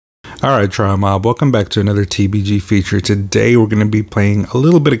Alright, Trial Mob, welcome back to another TBG feature. Today we're going to be playing a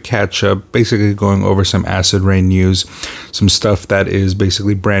little bit of catch up, basically going over some Acid Rain news, some stuff that is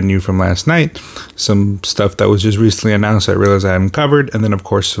basically brand new from last night, some stuff that was just recently announced I realized I hadn't covered, and then of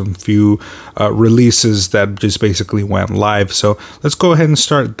course some few releases that just basically went live. So let's go ahead and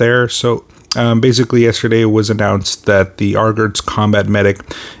start there. So basically yesterday it was announced that the Argert's Combat Medic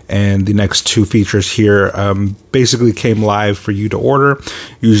and the next two features here basically came live for you to order.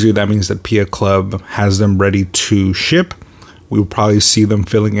 Usually that means that Pia Club has them ready to ship. We will probably see them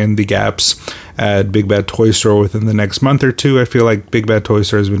filling in the gaps at Big Bad Toy Store within the next month or two. I feel like Big Bad Toy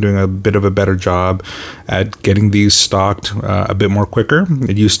Store has been doing a bit of a better job at getting these stocked a bit more quicker.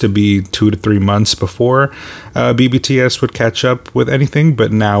 It used to be 2 to 3 months before BBTS would catch up with anything,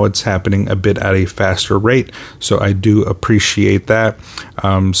 but now it's happening a bit at a faster rate. So I do appreciate that.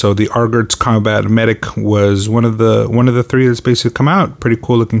 So the Argert's Combat Medic was one of the three that's basically come out. Pretty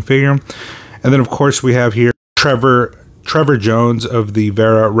cool looking figure. And then of course we have here Trevor Jones of the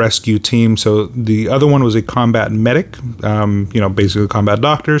Vera rescue team. So the other one was a combat medic, basically combat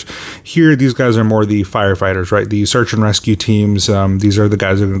doctors. Here, these guys are more the firefighters, right? The search and rescue teams. These are the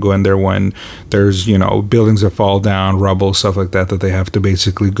guys that are going to go in there when there's, buildings that fall down, rubble, stuff like that they have to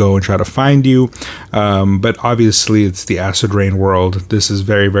basically go and try to find you. But obviously, it's the Acid Rain world. This is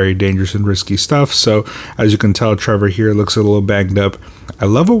very, very dangerous and risky stuff. So as you can tell, Trevor here looks a little banged up. I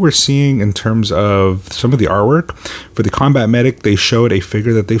love what we're seeing in terms of some of the artwork. For the Combat Medic, they showed a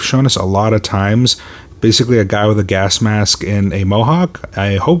figure that they've shown us a lot of times. Basically a guy with a gas mask and a mohawk.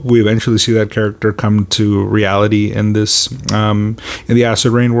 I hope we eventually see that character come to reality in this, in the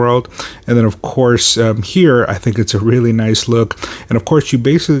Acid Rain world. And then of course, here, I think it's a really nice look. And of course, you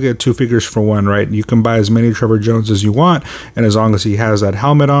basically get two figures for one, right? You can buy as many Trevor Jones as you want. And as long as he has that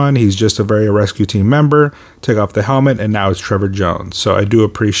helmet on, he's just a very rescue team member. Take off the helmet and now it's Trevor Jones. So I do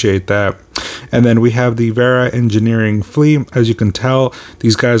appreciate that. And then we have the Vera Engineering Fleet. As you can tell,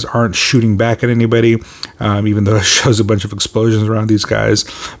 these guys aren't shooting back at anybody, even though it shows a bunch of explosions around these guys.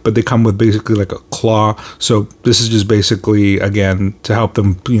 But they come with basically like a claw. So this is just basically, again, to help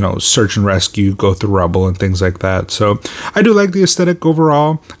them, search and rescue, go through rubble and things like that. So I do like the aesthetic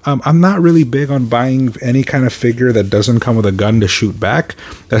overall. I'm not really big on buying any kind of figure that doesn't come with a gun to shoot back.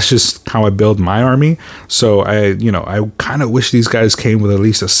 That's just how I build my army. So I kind of wish these guys came with at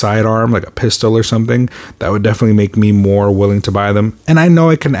least a sidearm, like a pistol or something. That would definitely make me more willing to buy them. And I know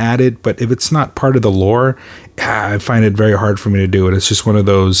I can add it, but if it's not part of the lore, I find it very hard for me to do it. It's just one of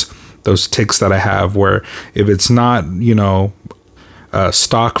those ticks that I have where if it's not,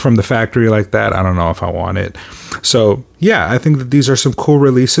 stock from the factory like that, I don't know if I want it. So yeah, I think that these are some cool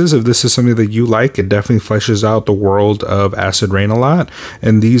releases. If this is something that you like, it definitely fleshes out the world of Acid Rain a lot.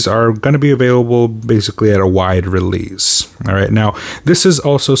 And these are going to be available basically at a wide release. All right. Now, this is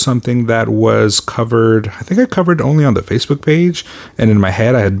also something that was covered. I think I covered only on the Facebook page. And in my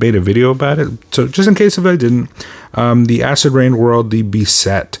head, I had made a video about it. So just in case if I didn't, the Acid Rain world, the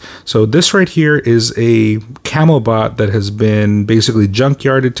Beset. So this right here is a Camelbot that has been basically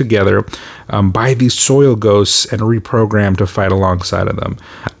junkyarded together by these soil ghosts and reprogrammed to fight alongside of them.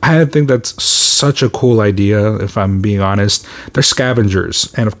 I think that's such a cool idea, if I'm being honest. They're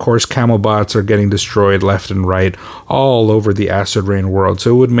scavengers, and of course Camelbots are getting destroyed left and right all over the Acid Rain world,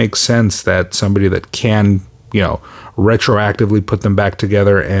 so it would make sense that somebody that can, retroactively put them back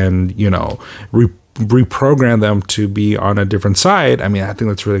together and, reprogram them to be on a different side. I mean, I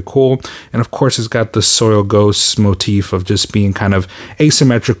think that's really cool. And of course, it's got the soil ghosts motif of just being kind of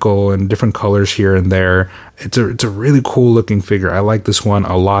asymmetrical and different colors here and there. It's a really cool looking figure. I like this one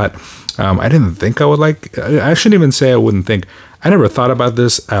a lot. I didn't think I would like, I shouldn't even say I wouldn't think. I never thought about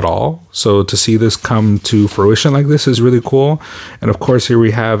this at all. So to see this come to fruition like this is really cool. And of course, here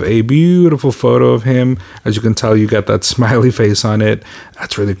we have a beautiful photo of him. As you can tell, you got that smiley face on it.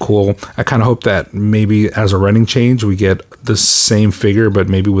 That's really cool. I kind of hope that maybe as a running change, we get the same figure, but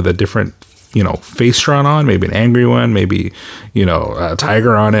maybe with a different, face drawn on, maybe an angry one, maybe, a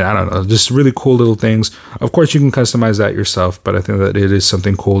tiger on it. I don't know, just really cool little things. Of course, you can customize that yourself, but I think that it is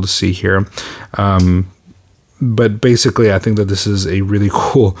something cool to see here. But basically, I think that this is a really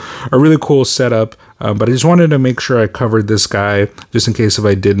cool setup. But I just wanted to make sure I covered this guy, just in case if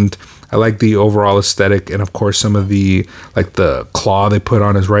I didn't. I like the overall aesthetic, and of course, some of the claw they put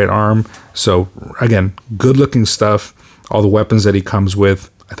on his right arm. So again, good looking stuff. All the weapons that he comes with.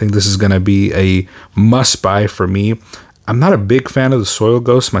 I think this is going to be a must buy for me. I'm not a big fan of the soil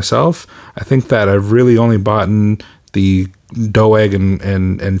ghosts myself. I think that I've really only bought the Doeg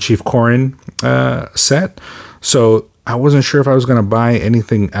and Chief Corrin set. So I wasn't sure if I was gonna buy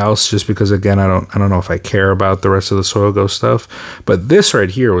anything else just because again I don't know if I care about the rest of the Soil Ghost stuff. But this right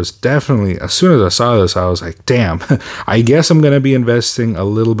here was definitely, as soon as I saw this, I was like, damn, I guess I'm gonna be investing a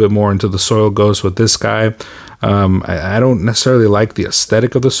little bit more into the Soil Ghost with this guy. I don't necessarily like the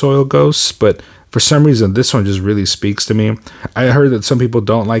aesthetic of the Soil Ghosts, but for some reason, this one just really speaks to me. I heard that some people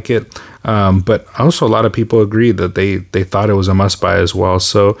don't like it, but also a lot of people agreed that they thought it was a must-buy as well.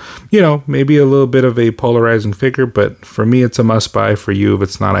 So, you know, maybe a little bit of a polarizing figure, but for me, it's a must-buy. For you, if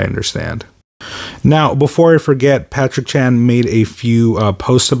it's not, I understand. Now, before I forget, Patrick Chan made a few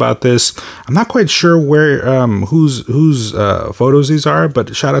posts about this. I'm not quite sure where whose photos these are,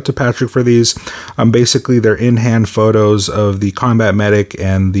 but shout out to Patrick for these. Basically, they're in-hand photos of the combat medic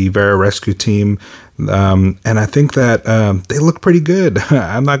and the Vera rescue team. And I think that they look pretty good.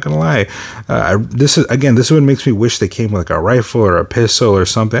 I'm not gonna lie. This is what makes me wish they came with like a rifle or a pistol or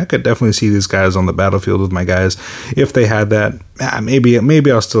something. I could definitely see these guys on the battlefield with my guys if they had that.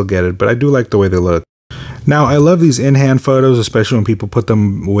 Maybe I'll still get it, but I do like the way they look. Now, I love these in-hand photos, especially when people put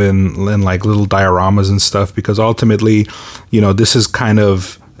them in like little dioramas and stuff, because ultimately, you know, this is kind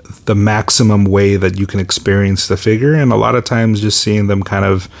of the maximum way that you can experience the figure, and a lot of times just seeing them kind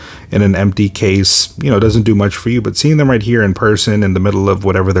of in an empty case, you know, doesn't do much for you, but seeing them right here in person in the middle of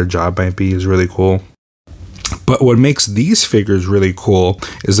whatever their job might be is really cool. But what makes these figures really cool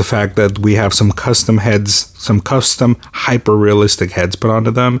is the fact that we have some custom heads, some custom hyper-realistic heads put onto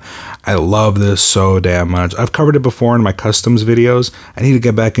them. I love this so damn much. I've covered it before in my customs videos. I need to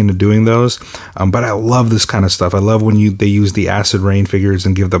get back into doing those. But I love this kind of stuff. I love when they use the acid rain figures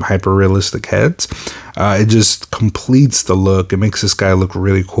and give them hyper-realistic heads. It just completes the look. It makes this guy look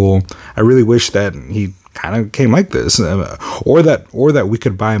really cool. I really wish that he kind of came like this, or that we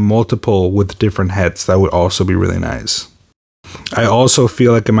could buy multiple with different heads. That would also be really nice. I also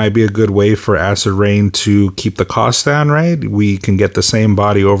feel like it might be a good way for Acid Rain to keep the cost down, right? We can get the same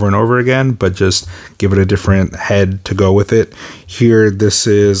body over and over again, but just give it a different head to go with it. Here, this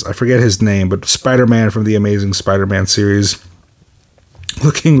is, I forget his name, but Spider-Man from the Amazing Spider-Man series.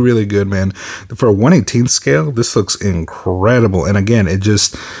 Looking really good, man. For a 1/18 scale, this looks incredible. And again, it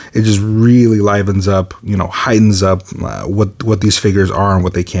just really livens up, you know, heightens up what these figures are and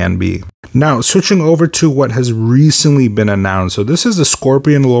what they can be. Now, switching over to what has recently been announced. So this is the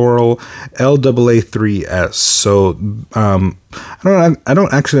Scorpion Laurel LAA3S. So I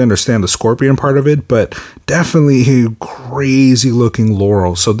don't actually understand the Scorpion part of it, but definitely a crazy looking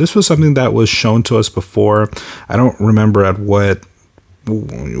Laurel. So this was something that was shown to us before. I don't remember at what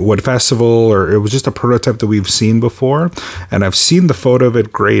festival, or it was just a prototype that we've seen before, and I've seen the photo of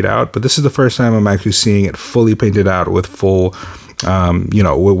it grayed out, but this is the first time I'm actually seeing it fully painted out with full you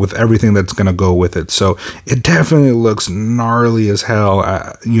know, with everything that's gonna go with it. So it definitely looks gnarly as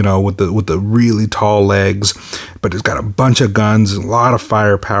hell, you know, with the really tall legs, but it's got a bunch of guns, a lot of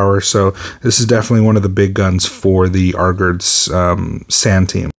firepower. So this is definitely one of the big guns for the Argard's sand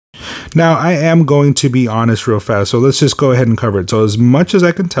team. Now, I am going to be honest real fast, so let's just go ahead and cover it. So as much as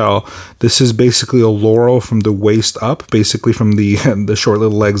I can tell, this is basically a Laurel from the waist up, basically from the short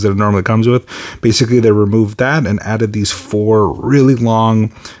little legs that it normally comes with. Basically, they removed that and added these 4 really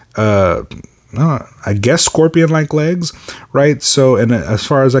long, I guess scorpion-like legs, right? So, and as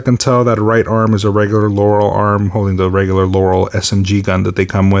far as I can tell, that right arm is a regular Laurel arm holding the regular Laurel SMG gun that they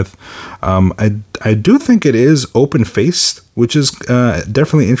come with. I do think it is open-faced, which is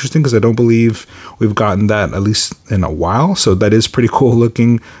definitely interesting because I don't believe we've gotten that at least in a while. So that is pretty cool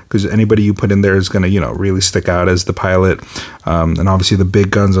looking, because anybody you put in there is going to, you know, really stick out as the pilot. And obviously the big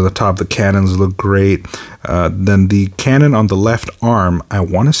guns on the top, the cannons look great. Then the cannon on the left arm, I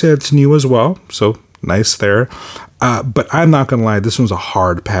want to say it's new as well. So nice there. But I'm not going to lie, this one's a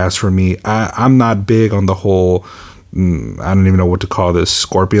hard pass for me. I'm not big on the whole, I don't even know what to call this,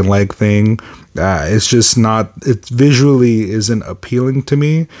 scorpion leg thing. It's just not, it visually isn't appealing to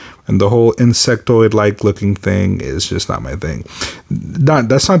me, and the whole insectoid-like looking thing is just not my thing.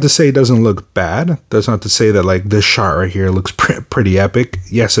 That's not to say it doesn't look bad. That's not to say that like this shot right here looks pretty epic.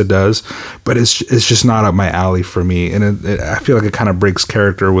 Yes, it does, but it's just not up my alley for me, and I feel like it kind of breaks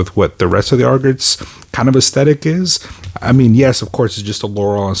character with what the rest of the Argard's kind of aesthetic is. I mean, yes, of course, it's just a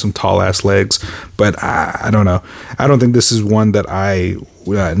Laurel on some tall ass legs, but I don't know. I don't think this is one that I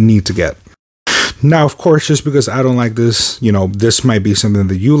need to get. Now, of course, just because I don't like this, you know, this might be something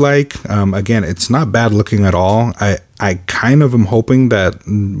that you like. Again, it's not bad looking at all. I kind of am hoping that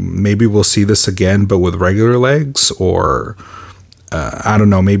maybe we'll see this again, but with regular legs, or I don't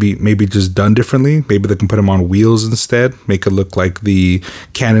know, maybe just done differently. Maybe they can put them on wheels instead, make it look like the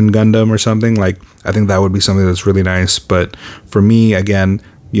Cannon Gundam or something. Like, I think that would be something that's really nice. But for me, again,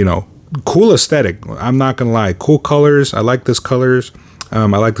 you know, cool aesthetic. I'm not gonna lie, cool colors. I like this colors. I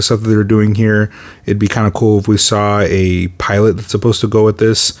like the stuff that they're doing here. It'd be kind of cool if we saw a pilot that's supposed to go with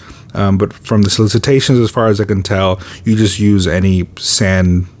this. But from the solicitations, as far as I can tell, you just use any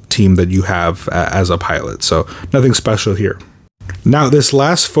sand team that you have as a pilot. So nothing special here. Now, this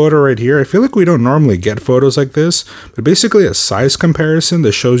last photo right here, I feel like we don't normally get photos like this, but basically a size comparison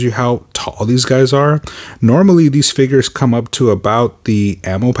that shows you how tall these guys are. Normally, these figures come up to about the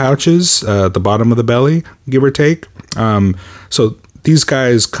ammo pouches at the bottom of the belly, give or take. So these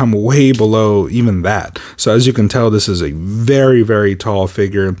guys come way below even that. So as you can tell, this is a very, very tall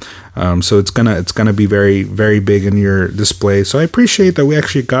figure. So it's gonna be very, very big in your display. So I appreciate that we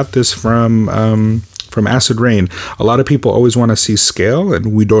actually got this from Acid Rain. A lot of people always want to see scale,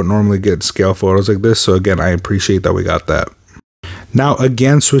 and we don't normally get scale photos like this. So again, I appreciate that we got that. Now,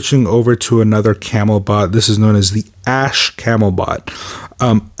 again, switching over to another Camelbot. This is known as the Ash Camelbot.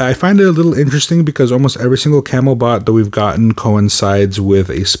 I find it a little interesting because almost every single Camelbot that we've gotten coincides with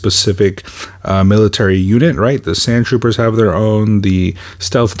a specific military unit, right? The Sand Troopers have their own, the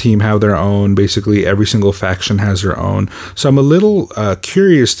Stealth Team have their own, basically every single faction has their own. So I'm a little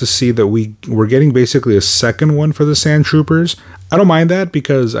curious to see that we're getting basically a second one for the Sand Troopers. I don't mind that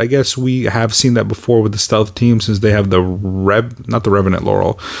because I guess we have seen that before with the Stealth Team since they have the not the Revenant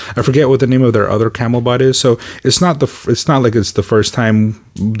Laurel. I forget what the name of their other Camelbot is. So it's not like it's the first time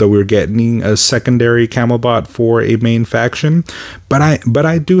that we're getting a secondary Camelbot for a main faction. But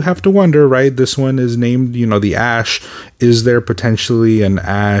I do have to wonder, right? This one is named, the Ash. Is there potentially an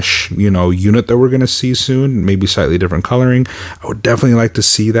Ash, unit that we're going to see soon? Maybe slightly different coloring. I would definitely like to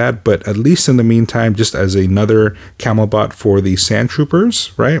see that. But at least in the meantime, just as another Camelbot for the Sand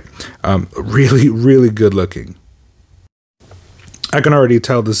Troopers, right? Really, really good looking. I can already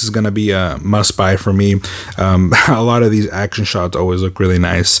tell this is going to be a must buy for me. A lot of these action shots always look really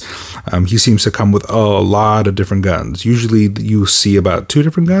nice. He seems to come with a lot of different guns. Usually you see about 2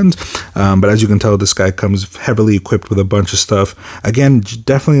 different guns, but as you can tell, this guy comes heavily equipped with a bunch of stuff. Again,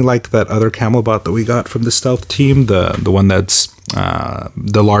 definitely like that other Camelbot that we got from the Stealth Team, the one that's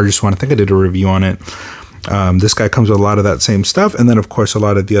the largest one. I think I did a review on it. This guy comes with a lot of that same stuff, and then of course a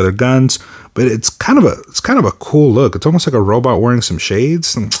lot of the other guns. But it's kind of a cool look. It's almost like a robot wearing some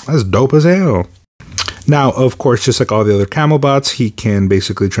shades. That's dope as hell. Now, of course, just like all the other Camelbots, he can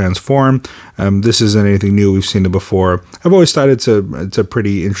basically transform. This isn't anything new. We've seen it before. I've always thought it's a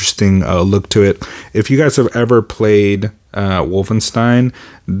pretty interesting look to it. If you guys have ever played Wolfenstein,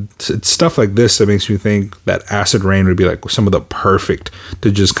 it's stuff like this that makes me think that Acid Rain would be like some of the perfect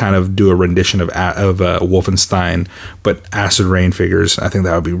to just kind of do a rendition of Wolfenstein, but Acid Rain figures. I think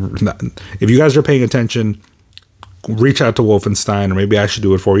that would be, if you guys are paying attention, reach out to Wolfenstein, or maybe I should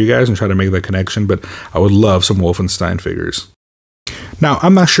do it for you guys and try to make that connection, but I would love some Wolfenstein figures. Now,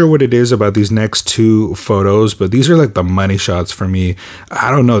 I'm not sure what it is about these next 2 photos, but these are like the money shots for me.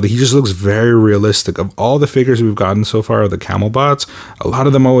 I don't know. He just looks very realistic. Of all the figures we've gotten so far of the Camelbots, a lot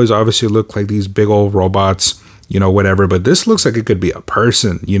of them always obviously look like these big old robots, whatever. But this looks like it could be a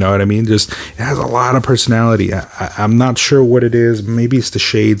person, you know what I mean? Just, it has a lot of personality. I'm not sure what it is. Maybe it's the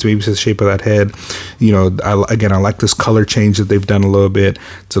shades. Maybe it's the shape of that head. I like this color change that they've done a little bit.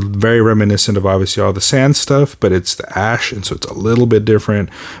 It's very reminiscent of obviously all the sand stuff, but it's the ash, and so it's a little bit different.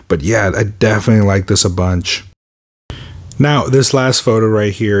 But yeah, I definitely like this a bunch. Now, this last photo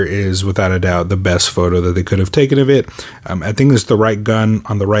right here is without a doubt the best photo that they could have taken of it. I think it's the right gun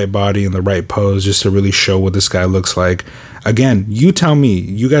on the right body and the right pose just to really show what this guy looks like. Again, you tell me,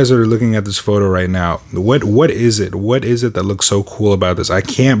 you guys that are looking at this photo right now, what is it? What is it that looks so cool about this? I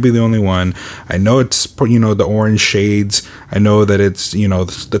can't be the only one. I know it's, the orange shades. I know that it's,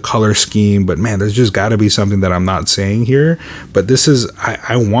 the color scheme, but man, there's just got to be something that I'm not saying here. But this is,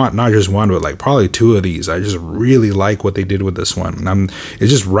 I want not just one, but like probably 2 of these. I just really like what they did with this one.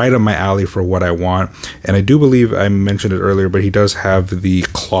 It's just right up my alley for what I want. And I do believe I mentioned it earlier, but he does have the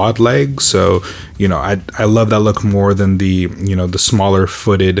clawed legs. So, I love that look more than the smaller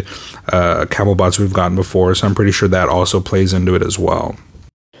footed Camelbots we've gotten before. So I'm pretty sure that also plays into it as well.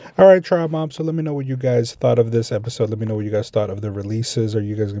 All right, Trial Mom. So let me know what you guys thought of this episode. Let me know what you guys thought of the releases. Are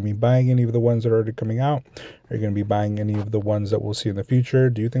you guys going to be buying any of the ones that are already coming out? Are you going to be buying any of the ones that we'll see in the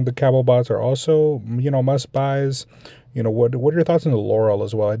future? Do you think the Camelbots are also, must buys? What are your thoughts on the Laurel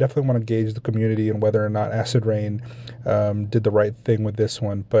as well? I definitely want to gauge the community and whether or not Acid Rain did the right thing with this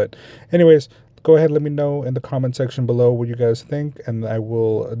one. But anyways, go ahead, let me know in the comment section below what you guys think, and I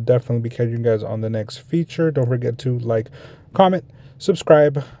will definitely be catching you guys on the next feature. Don't forget to like, comment,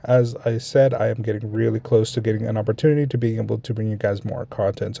 subscribe. As I said, I am getting really close to getting an opportunity to being able to bring you guys more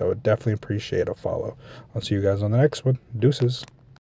content, so I would definitely appreciate a follow. I'll see you guys on the next one. Deuces.